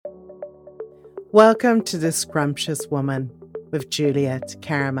Welcome to The Scrumptious Woman with Juliet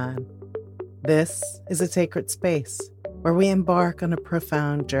Caraman. This is a sacred space where we embark on a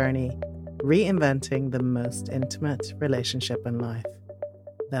profound journey, reinventing the most intimate relationship in life,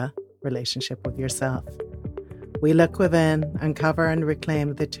 the relationship with yourself. We look within, uncover and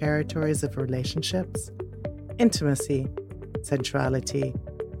reclaim the territories of relationships, intimacy, sensuality,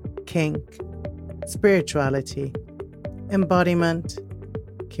 kink, spirituality, embodiment,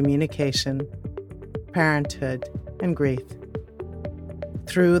 communication, parenthood, and grief.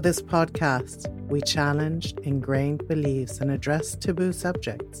 Through this podcast, we challenge ingrained beliefs and address taboo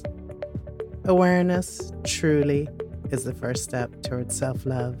subjects. Awareness truly is the first step towards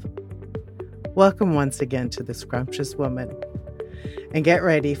self-love. Welcome once again to The Scrumptious Woman, and get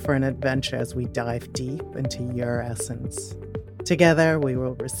ready for an adventure as we dive deep into your essence. Together, we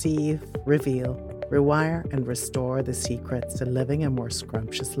will receive, reveal, rewire, and restore the secrets to living a more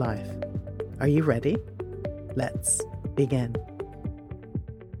scrumptious life. Are you ready? Let's begin.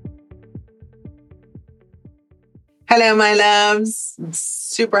 Hello, my loves. I'm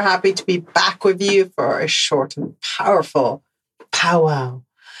super happy to be back with you for a short and powerful powwow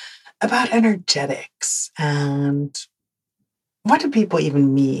about energetics. And what do people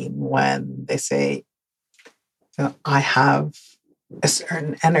even mean when they say, I have a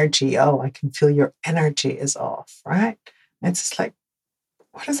certain energy? Oh, I can feel your energy is off, right? And it's just like,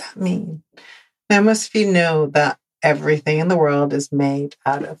 what does that mean? Now, most of you know that everything in the world is made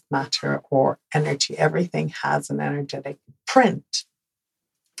out of matter or energy. Everything has an energetic print.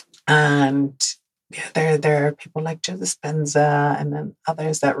 And there are people like Joe Dispenza and then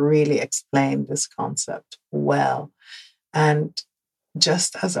others that really explain this concept well. And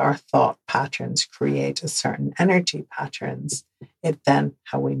just as our thought patterns create a certain energy patterns, it then,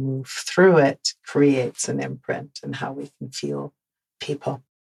 how we move through it, creates an imprint and how we can feel people.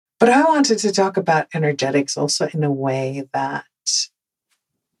 But I wanted to talk about energetics also in a way that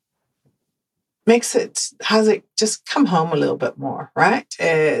has it just come home a little bit more, right?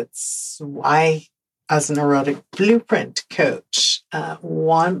 It's why, as an erotic blueprint coach,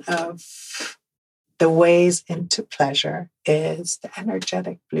 one of the ways into pleasure is the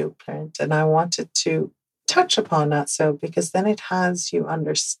energetic blueprint. And I wanted to touch upon that because then it has you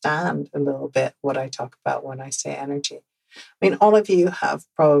understand a little bit what I talk about when I say energy. I mean, all of you have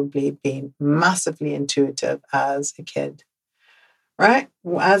probably been massively intuitive as a kid, right?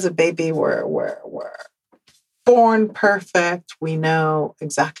 As a baby, we're born perfect. We know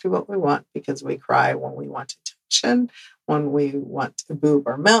exactly what we want because we cry when we want attention, when we want a boob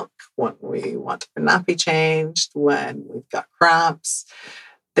or milk, when we want our nappy changed, when we've got cramps.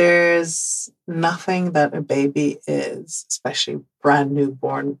 There's nothing that a baby is, especially brand new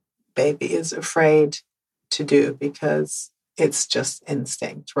born baby, is afraid to do because it's just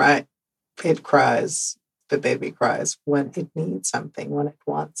instinct, right? It cries, the baby cries when it needs something, when it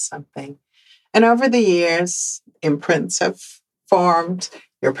wants something. And over the years, imprints have formed.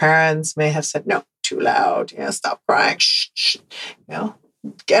 Your parents may have said, no, too loud, stop crying, shh,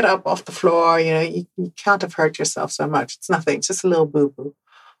 get up off the floor, you can't have hurt yourself so much. It's nothing, it's just a little boo-boo.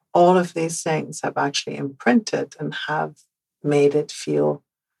 All of these things have actually imprinted and have made it feel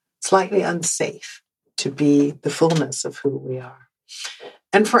slightly unsafe to be the fullness of who we are.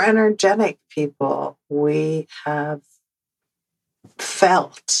 And for energetic people, we have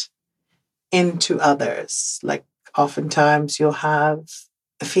felt into others. Like oftentimes you'll have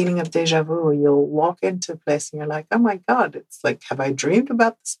a feeling of deja vu. You'll walk into a place and you're like, oh my God, it's like, have I dreamed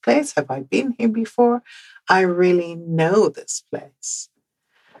about this place? Have I been here before? I really know this place.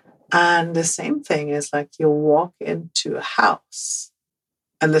 And the same thing is like you'll walk into a house.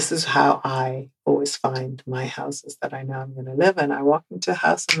 And this is how I always find my houses that I know I'm going to live in. I walk into a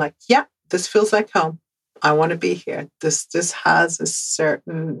house, I'm like, yeah, this feels like home. I want to be here. This has a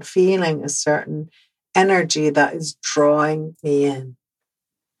certain feeling, a certain energy that is drawing me in.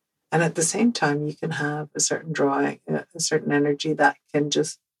 And at the same time, you can have a certain energy that can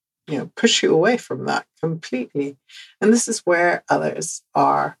just, push you away from that completely. And this is where others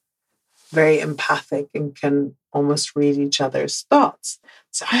are very empathic and can almost read each other's thoughts.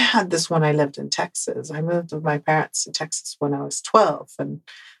 So I had this when I lived in Texas. I moved with my parents to Texas when I was 12 and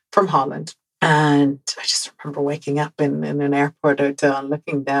from Holland. And I just remember waking up in an airport hotel and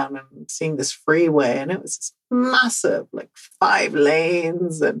looking down and seeing this freeway. And it was this massive, 5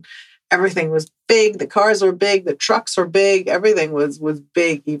 lanes and everything was big. The cars were big. The trucks were big. Everything was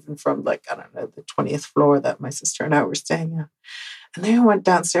big, even from the 20th floor that my sister and I were staying at. And then I went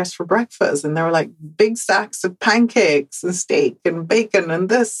downstairs for breakfast and there were big stacks of pancakes and steak and bacon and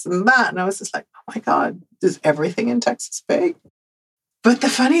this and that. And I was just like, oh my God, is everything in Texas big? But the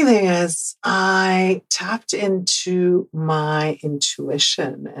funny thing is, I tapped into my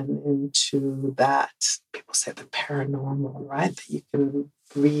intuition and into that. People say the paranormal, right? That you can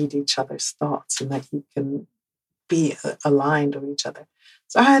read each other's thoughts and that you can be aligned with each other.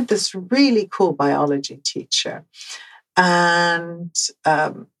 So I had this really cool biology teacher, and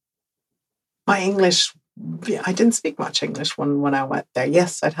my English, I didn't speak much English when I went there.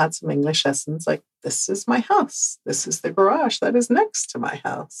 Yes, I'd had some English lessons, like, this is my house. This is the garage that is next to my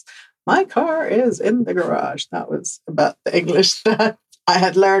house. My car is in the garage. That was about the English that I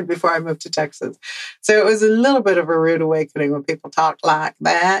had learned before I moved to Texas. So it was a little bit of a rude awakening when people talk like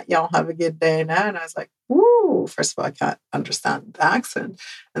that. Y'all have a good day now. And I was like, woo, first of all, I can't understand the accent.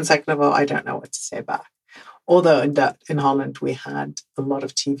 And second of all, I don't know what to say back. Although in Holland, we had a lot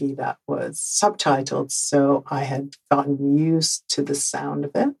of TV that was subtitled. So I had gotten used to the sound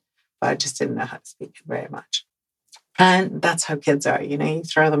of it, but I just didn't know how to speak it very much. And that's how kids are. You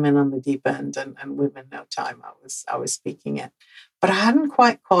throw them in on the deep end, and within no time I was speaking it. But I hadn't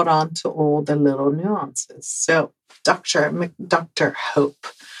quite caught on to all the little nuances. So Dr. Hope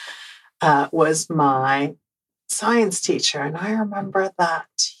was my science teacher. And I remember that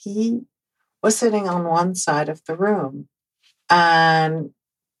he was sitting on one side of the room, and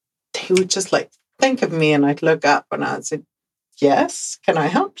he would just like think of me, and I'd look up and I'd say, yes, can I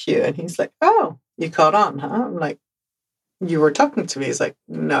help you? And he's like, oh, you caught on, huh? I'm like, you were talking to me. He's like,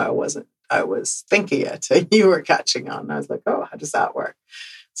 no, I wasn't. I was thinking it. You were catching on. And I was like, oh, how does that work?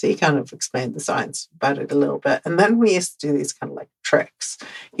 So he kind of explained the science about it a little bit. And then we used to do these kind of like tricks.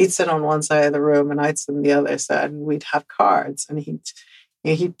 He'd sit on one side of the room and I'd sit on the other side, and we'd have cards, and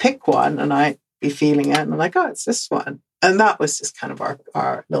he'd pick one and I'd be feeling it. And I'm like, oh, it's this one. And that was just kind of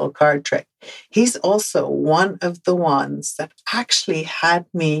our little card trick. He's also one of the ones that actually had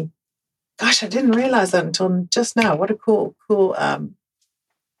me, gosh, I didn't realize that until just now. What a cool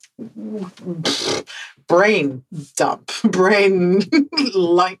brain dump, brain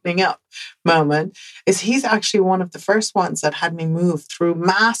lightening up moment, is he's actually one of the first ones that had me move through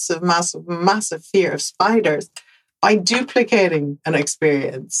massive, massive, massive fear of spiders by duplicating an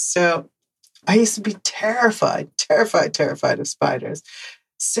experience. So I used to be terrified of spiders.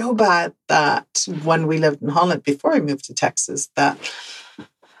 So bad that when we lived in Holland, before I moved to Texas, that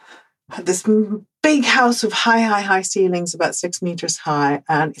had this big house with high ceilings, about 6 meters high.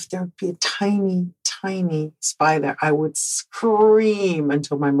 And if there would be a tiny, tiny spider, I would scream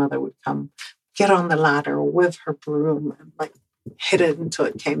until my mother would come, get on the ladder with her broom and like hit it until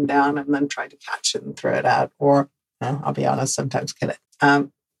it came down, and then try to catch it and throw it out. Or, I'll be honest, sometimes kill it.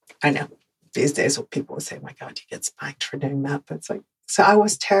 I know these days people will say, my God, you get spanked for doing that. But it's like, so I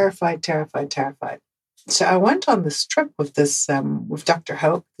was terrified. So I went on this trip with with Dr.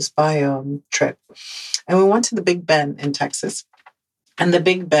 Hope, this bio trip, and we went to the Big Bend in Texas. And the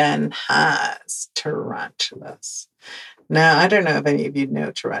Big Bend has tarantulas. Now, I don't know if any of you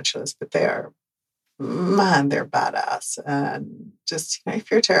know tarantulas, but they're badass. And just,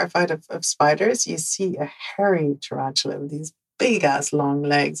 if you're terrified of spiders, you see a hairy tarantula with these big ass long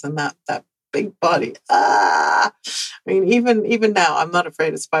legs and that big body. I mean, even now, I'm not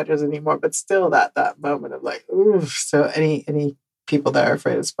afraid of spiders anymore, but still that moment of like, ooh. So any people that are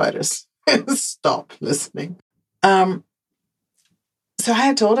afraid of spiders, stop listening. So I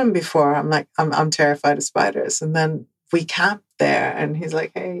had told him before, I'm like, I'm terrified of spiders. And then we camped there, and he's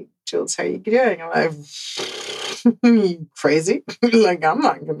like, hey, Jules, how are you doing? I'm like, you crazy? Like, I'm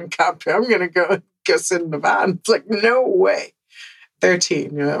not going to camp here. I'm going to go sit in the van. It's like, no way.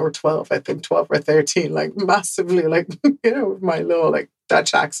 13, or 12, I think 12 or 13, like massively, like, with my little like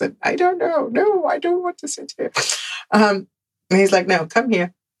Dutch accent. I don't know. No, I don't want to sit here. And he's like, no, come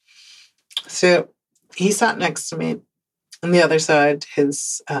here. So he sat next to me. On the other side,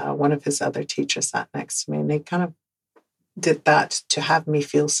 one of his other teachers sat next to me, and they kind of did that to have me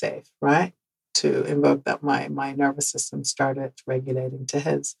feel safe, right? To invoke that my nervous system started regulating to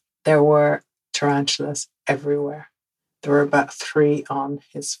his. There were tarantulas everywhere. There were about 3 on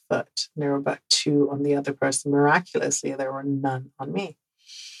his foot. There were about 2 on the other person. Miraculously, there were none on me.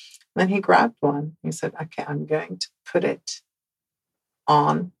 And then he grabbed one. He said, okay, I'm going to put it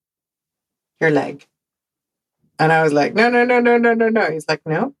on your leg. And I was like, no. He's like,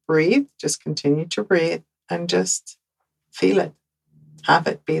 no, breathe. Just continue to breathe and just feel it. Have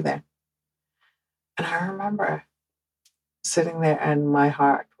it be there. And I remember sitting there, and my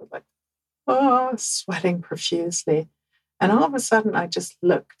heart was like, sweating profusely. And all of a sudden, I just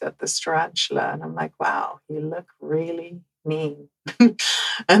looked at this tarantula, and I'm like, wow, you look really mean.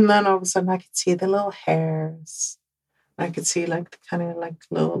 And then all of a sudden, I could see the little hairs. I could see like the kind of like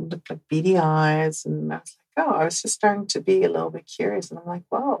little, like beady eyes. And I was like, go. I was just starting to be a little bit curious. And I'm like,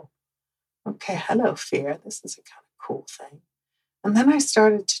 whoa, okay, hello, fear. This is a kind of cool thing. And then I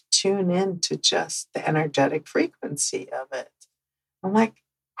started to tune in to just the energetic frequency of it. I'm like,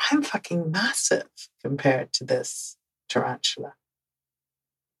 I'm fucking massive compared to this tarantula.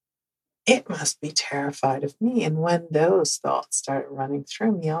 It must be terrified of me. And when those thoughts started running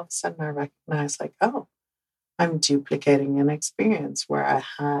through me, all of a sudden I recognized, like, oh, I'm duplicating an experience where I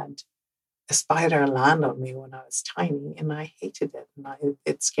had a spider land on me when I was tiny and I hated it. And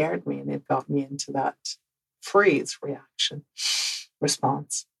it scared me and it got me into that freeze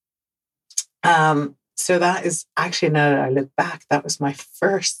response. So that is actually, now that I look back, that was my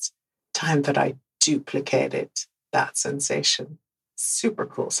first time that I duplicated that sensation. Super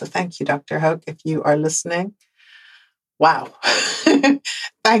cool. So thank you, Dr. Hoke, if you are listening. Wow.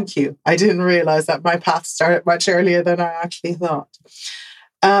 Thank you. I didn't realize that my path started much earlier than I actually thought.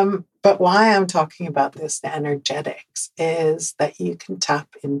 But why I'm talking about this, the energetics, is that you can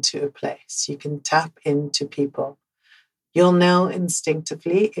tap into a place. You can tap into people. You'll know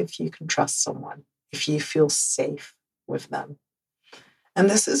instinctively if you can trust someone, if you feel safe with them. And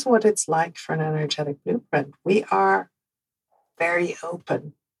this is what it's like for an energetic blueprint. We are very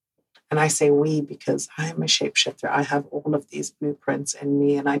open. And I say we because I'm a shapeshifter. I have all of these blueprints in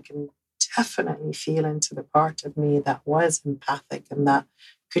me, and I can definitely feel into the part of me that was empathic and that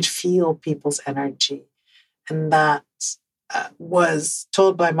could feel people's energy, and that was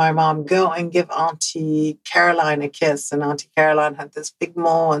told by my mom, go and give Auntie Caroline a kiss. And Auntie Caroline had this big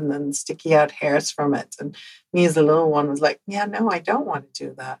mole and then sticky out hairs from it. And me as a little one was like, yeah, no, I don't want to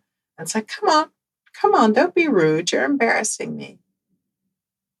do that. And it's like, come on, don't be rude. You're embarrassing me.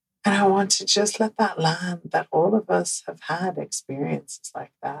 And I want to just let that land, that all of us have had experiences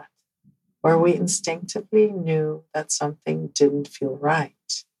like that, where we instinctively knew that something didn't feel right.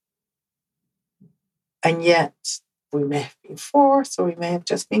 And yet we may have been forced, or we may have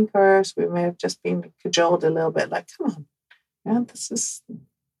just been cursed, we may have just been cajoled a little bit, like, come on,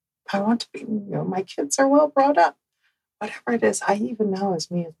 I want to be, my kids are well brought up. Whatever it is, I even know as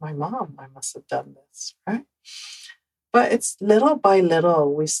me as my mom, I must have done this, right? But it's little by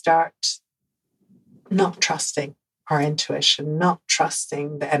little, we start not trusting our intuition, not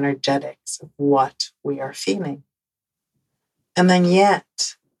trusting the energetics of what we are feeling. And then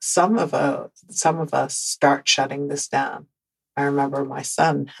yet, some of us start shutting this down. I remember my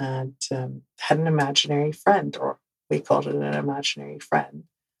son had an imaginary friend, or we called it an imaginary friend.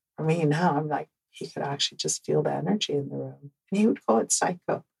 For me now, I'm like, he could actually just feel the energy in the room. And he would call it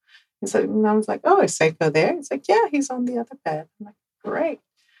Psycho. And I was like, oh, is Psycho there? He's like, yeah, he's on the other bed. I'm like, great.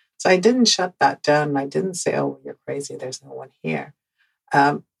 So I didn't shut that down. I didn't say, oh, you're crazy. There's no one here.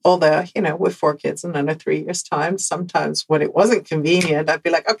 Although, with 4 kids in under 3 years' time, sometimes when it wasn't convenient, I'd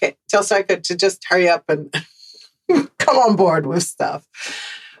be like, okay, tell Psycho to just hurry up and come on board with stuff.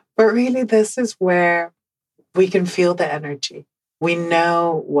 But really, this is where we can feel the energy. We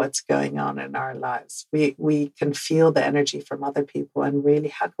know what's going on in our lives. We can feel the energy from other people. And really,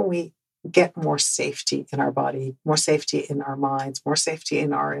 how can we get more safety in our body, more safety in our minds, more safety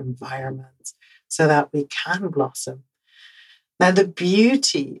in our environments so that we can blossom? Now, the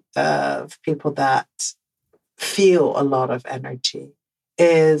beauty of people that feel a lot of energy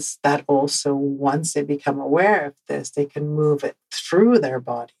is that also once they become aware of this, they can move it through their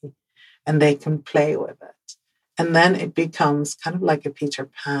body and they can play with it. And then it becomes kind of like a Peter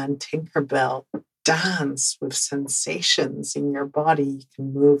Pan, Tinkerbell dance with sensations in your body. You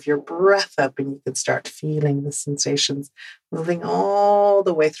can move your breath up and you can start feeling the sensations moving all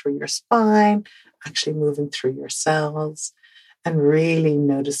the way through your spine, actually moving through your cells, and really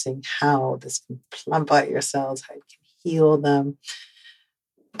noticing how this can plump out your cells, how it can heal them.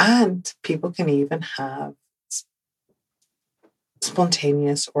 And people can even have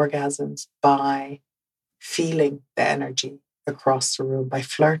spontaneous orgasms by feeling the energy across the room, by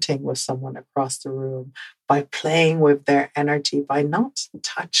flirting with someone across the room, by playing with their energy, by not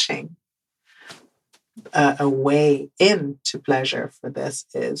touching. A way into pleasure for this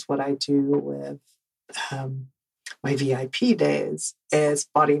is what I do with my VIP days, is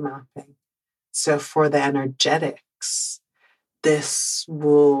body mapping. So for the energetics, this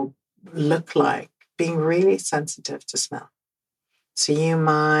will look like being really sensitive to smell. So you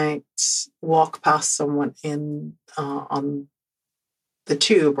might walk past someone on the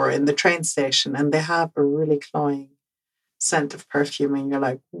tube or in the train station, and they have a really cloying scent of perfume, and you're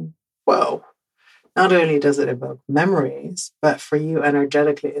like, whoa. Not only does it evoke memories, but for you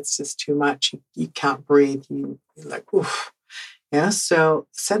energetically, it's just too much. You can't breathe. You're like, oof. Yeah. So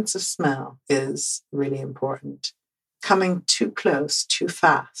sense of smell is really important. Coming too close, too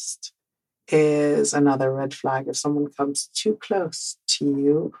fast is another red flag. If someone comes too close to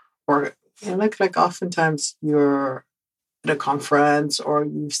you, or like oftentimes you're at a conference or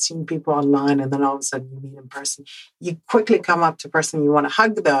you've seen people online and then all of a sudden you meet in person, you quickly come up to a person, you want to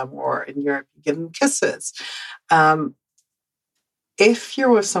hug them, or in Europe, you give them kisses. If you're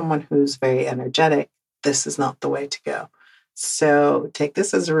with someone who's very energetic, this is not the way to go. So take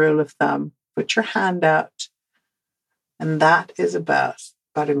this as a rule of thumb, put your hand out, and that is about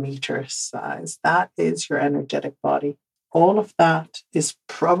a meter size. That is your energetic body. All of that is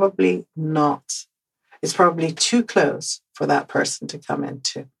probably not, it's probably too close for that person to come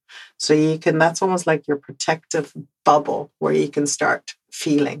into. So that's almost like your protective bubble where you can start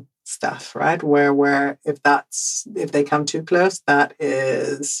feeling stuff, right? Where if they come too close,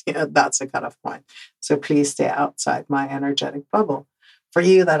 that's a cutoff point. So please stay outside my energetic bubble. For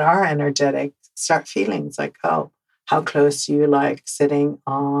you that are energetic, start feeling. It's like, oh, how close do you like sitting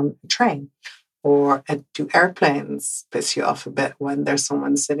on a train? Or do airplanes piss you off a bit when there's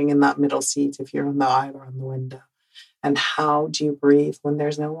someone sitting in that middle seat if you're on the aisle or on the window? And how do you breathe when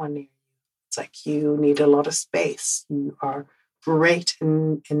there's no one near you? It's like you need a lot of space. You are great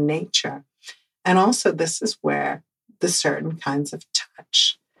in nature. And also, this is where the certain kinds of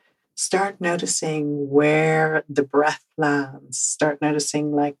touch. Start noticing where the breath lands. Start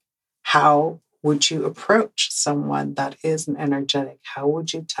noticing, like, how would you approach someone that isn't energetic? How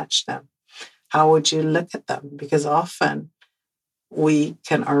would you touch them? How would you look at them? Because often we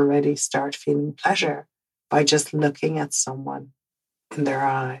can already start feeling pleasure by just looking at someone in their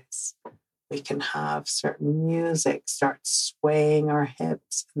eyes. We can have certain music start swaying our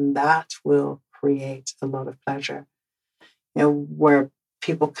hips, and that will create a lot of pleasure. Where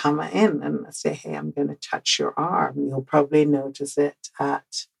people come in and say, hey, I'm going to touch your arm. You'll probably notice it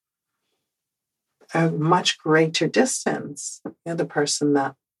at a much greater distance. The person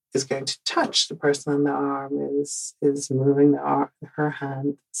that is going to touch the person on the arm is moving her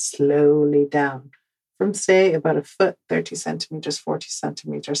hand slowly down from, say, about a foot, 30 centimeters, 40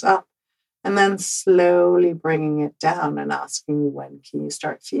 centimeters up, and then slowly bringing it down and asking, when can you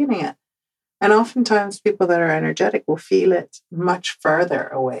start feeling it? And oftentimes people that are energetic will feel it much further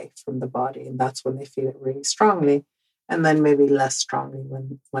away from the body, and that's when they feel it really strongly, and then maybe less strongly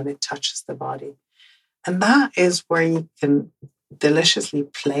when it touches the body. And that is where you can deliciously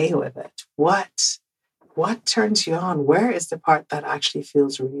play with it. What turns you on? Where is the part that actually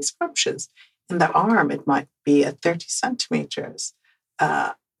feels really scrumptious? In the arm, it might be at 30 centimeters.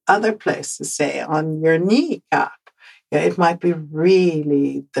 Other places, say on your kneecap, it might be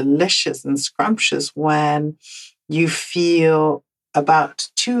really delicious and scrumptious when you feel about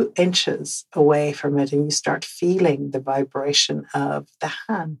 2 inches away from it and you start feeling the vibration of the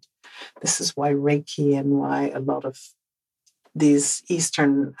hand. This is why Reiki and why a lot of these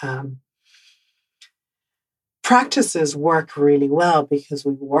Eastern practices work really well, because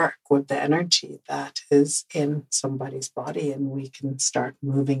we work with the energy that is in somebody's body and we can start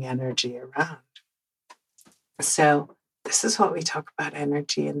moving energy around. So this is what we talk about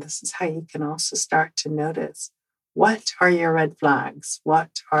energy, and this is how you can also start to notice, what are your red flags?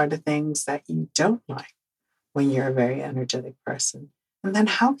 What are the things that you don't like when you're a very energetic person? And then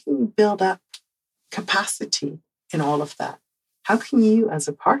how can you build up capacity in all of that? How can you, as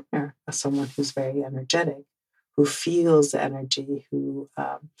a partner of someone who's very energetic, who feels the energy, who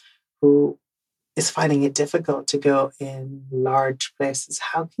is finding it difficult to go in large places,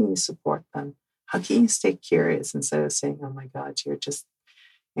 how can you support them? How can you stay curious instead of saying, oh my God, you're just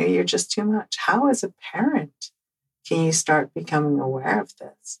too much? How, as a parent, can you start becoming aware of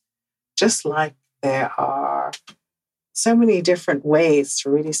this? Just like there are so many different ways to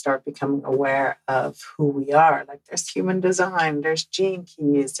really start becoming aware of who we are. Like there's human design, there's gene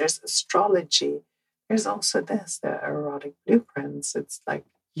keys, there's astrology. There's also the erotic blueprints. It's like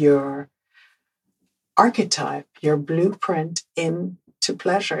your archetype, your blueprint into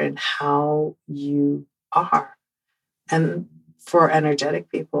pleasure and how you are. And for energetic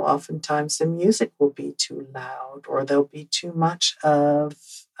people, oftentimes the music will be too loud, or there'll be too much of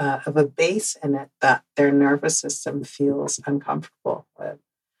a bass in it that their nervous system feels uncomfortable with.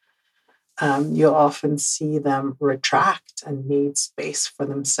 You'll often see them retract and need space for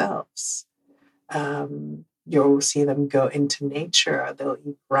themselves. You'll see them go into nature. They'll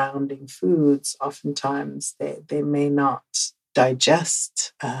eat grounding foods. Oftentimes they may not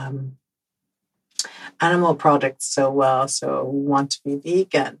digest animal products so well, so want to be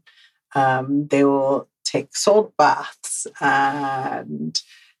vegan. They will take salt baths and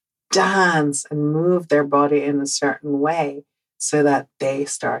dance and move their body in a certain way so that they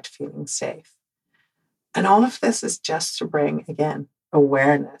start feeling safe. And all of this is just to bring, again,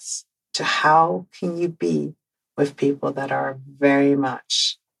 awareness to how can you be with people that are very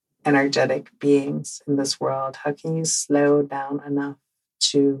much energetic beings in this world? How can you slow down enough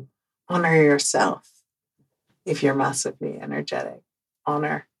to honor yourself if you're massively energetic?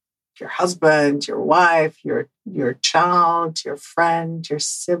 Honor your husband, your wife, your child, your friend, your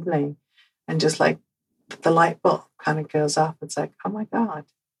sibling. And just like the light bulb kind of goes off, it's like, oh my God,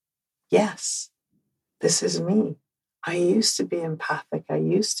 yes, this is me. I used to be empathic. I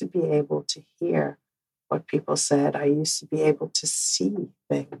used to be able to hear what people said. I used to be able to see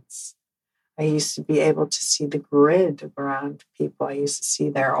things. I used to be able to see the grid around people. I used to see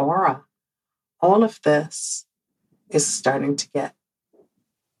their aura. All of this is starting to get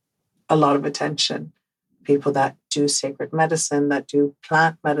a lot of attention. People that do sacred medicine, that do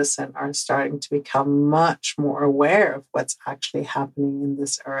plant medicine, are starting to become much more aware of what's actually happening in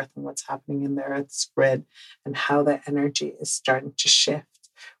this earth and what's happening in the earth's grid and how the energy is starting to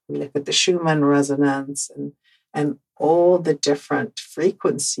shift. We look at the Schumann resonance and all the different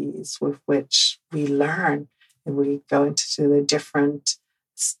frequencies with which we learn, and we go into the different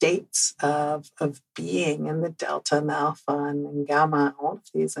states of being, and the delta and the alpha and gamma, all of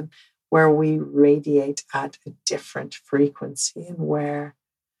these, and where we radiate at a different frequency and where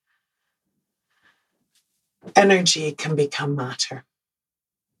energy can become matter.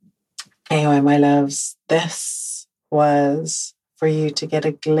 Anyway, my loves, this was for you to get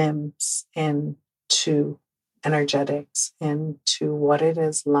a glimpse into energetics, into what it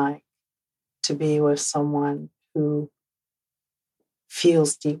is like to be with someone who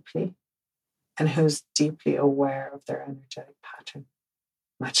feels deeply and who's deeply aware of their energetic pattern.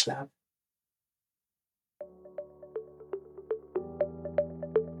 Much love.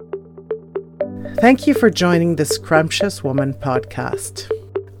 Thank you for joining the Scrumptious Woman podcast.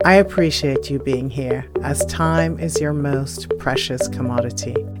 I appreciate you being here, as time is your most precious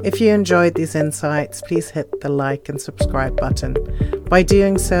commodity. If you enjoyed these insights, please hit the like and subscribe button. By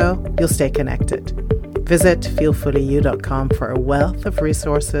doing so, you'll stay connected. Visit feelfullyyou.com for a wealth of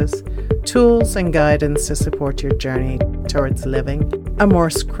resources, tools, and guidance to support your journey towards living a more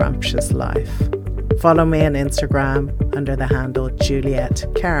scrumptious life. Follow me on Instagram under the handle Juliette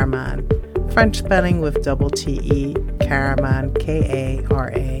Karaman, French spelling with double T-E, Karaman,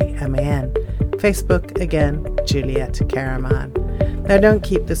 K-A-R-A-M-A-N. Facebook, again, Juliette Karaman. Now, don't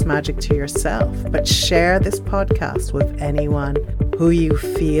keep this magic to yourself, but share this podcast with anyone who you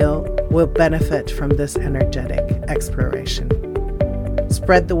feel will benefit from this energetic exploration.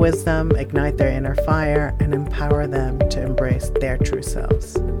 Spread the wisdom, ignite their inner fire, and empower them to embrace their true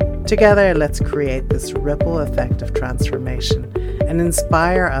selves. Together, let's create this ripple effect of transformation and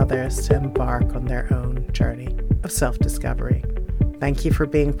inspire others to embark on their own journey of self-discovery. Thank you for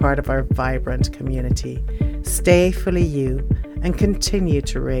being part of our vibrant community. Stay fully you and continue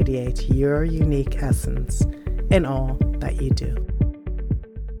to radiate your unique essence in all that you do.